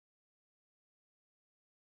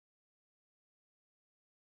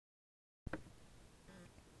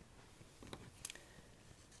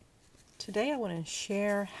Today I want to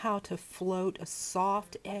share how to float a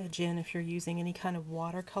soft edge in if you're using any kind of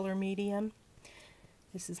watercolor medium.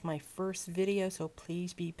 This is my first video, so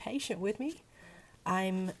please be patient with me.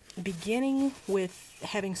 I'm beginning with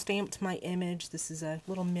having stamped my image. This is a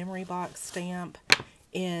little memory box stamp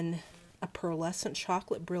in a pearlescent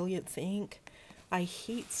chocolate brilliance ink. I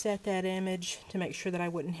heat set that image to make sure that I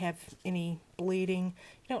wouldn't have any bleeding.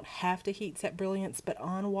 You don't have to heat set brilliance, but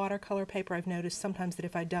on watercolor paper I've noticed sometimes that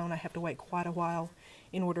if I don't, I have to wait quite a while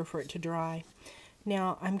in order for it to dry.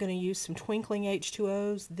 Now I'm going to use some twinkling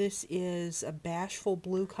H2Os. This is a bashful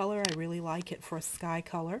blue color. I really like it for a sky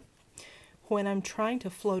color. When I'm trying to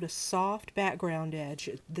float a soft background edge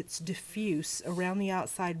that's diffuse around the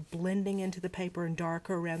outside, blending into the paper and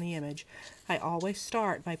darker around the image, I always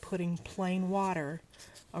start by putting plain water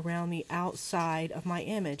around the outside of my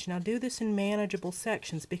image. Now do this in manageable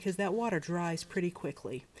sections because that water dries pretty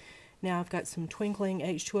quickly. Now I've got some twinkling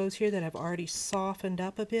H2Os here that I've already softened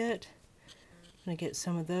up a bit. I'm going to get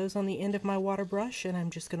some of those on the end of my water brush, and I'm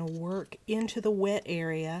just going to work into the wet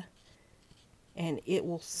area, and it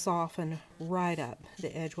will soften right up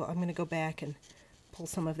the edge. Well, I'm going to go back and pull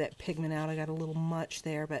some of that pigment out. I got a little much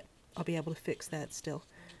there, but I'll be able to fix that still.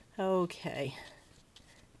 Okay,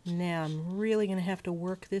 now I'm really going to have to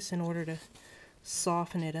work this in order to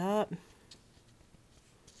soften it up.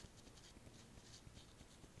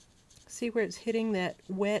 See where it's hitting that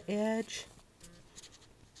wet edge?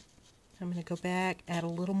 I'm going to go back, add a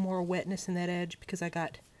little more wetness in that edge because I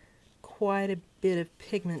got quite a bit of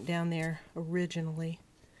pigment down there originally.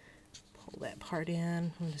 Pull that part in.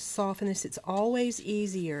 I'm going to soften this. It's always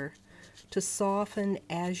easier to soften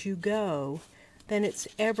as you go than it's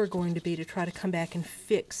ever going to be to try to come back and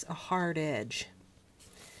fix a hard edge.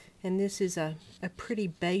 And this is a pretty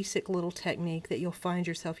basic little technique that you'll find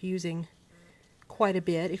yourself using quite a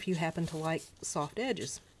bit if you happen to like soft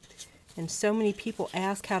edges. And so many people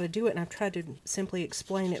ask how to do it, and I've tried to simply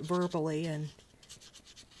explain it verbally, and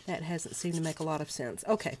that hasn't seemed to make a lot of sense.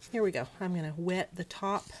 Okay, here we go. I'm going to wet the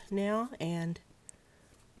top now and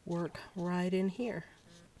work right in here.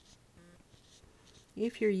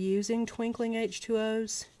 If you're using twinkling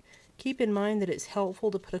H2Os, keep in mind that it's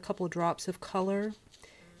helpful to put a couple of drops of color,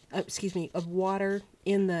 of water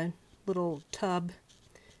in the little tub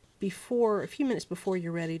a few minutes before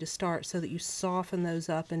you're ready to start, so that you soften those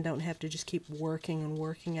up and don't have to just keep working and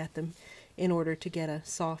working at them in order to get a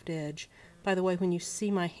soft edge. By the way, when you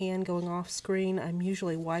see my hand going off screen, I'm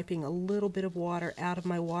usually wiping a little bit of water out of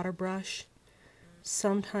my water brush.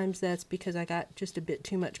 Sometimes that's because I got just a bit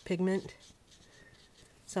too much pigment.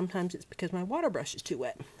 Sometimes it's because my water brush is too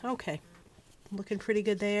wet. Okay, looking pretty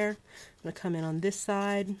good there. I'm going to come in on this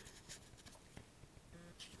side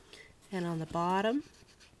and on the bottom.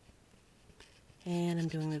 And I'm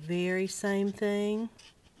doing the very same thing.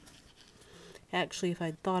 Actually, if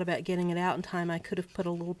I'd thought about getting it out in time, I could have put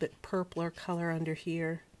a little bit purpler color under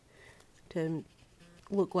here to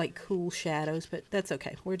look like cool shadows, but that's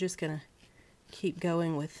okay. We're just going to keep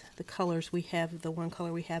going with the colors we have, the one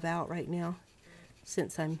color we have out right now,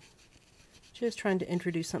 since I'm just trying to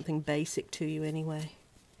introduce something basic to you anyway.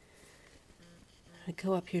 I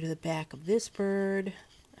go up here to the back of this bird.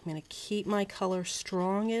 I'm going to keep my color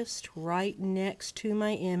strongest right next to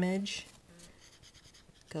my image.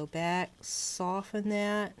 Go back, soften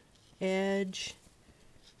that edge.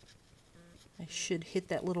 I should hit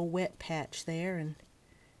that little wet patch there and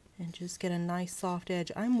just get a nice soft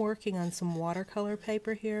edge. I'm working on some watercolor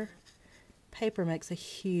paper here. Paper makes a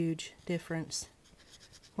huge difference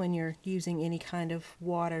when you're using any kind of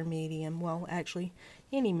water medium. Well, actually,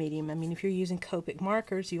 any medium. I mean, if you're using Copic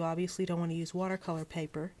markers, you obviously don't want to use watercolor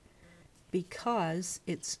paper because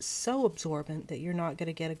it's so absorbent that you're not going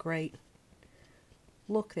to get a great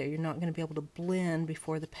look there. You're not going to be able to blend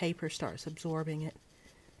before the paper starts absorbing it.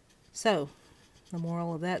 So, the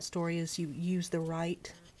moral of that story is you use the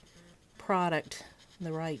right product,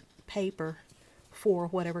 the right paper for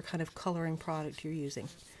whatever kind of coloring product you're using.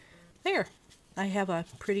 There! I have a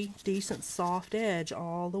pretty decent soft edge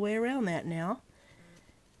all the way around that now.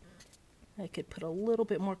 I could put a little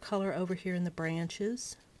bit more color over here in the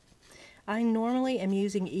branches. I normally am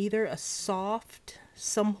using either a soft,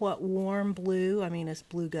 somewhat warm blue, I mean as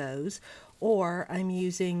blue goes, or I'm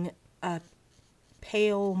using a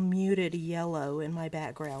pale muted yellow in my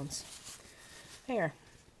backgrounds. There.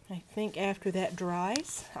 I think after that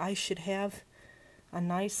dries, I should have a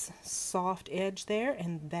nice soft edge there,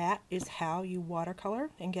 and that is how you watercolor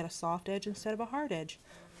and get a soft edge instead of a hard edge.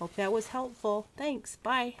 Hope that was helpful. Thanks.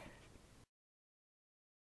 Bye.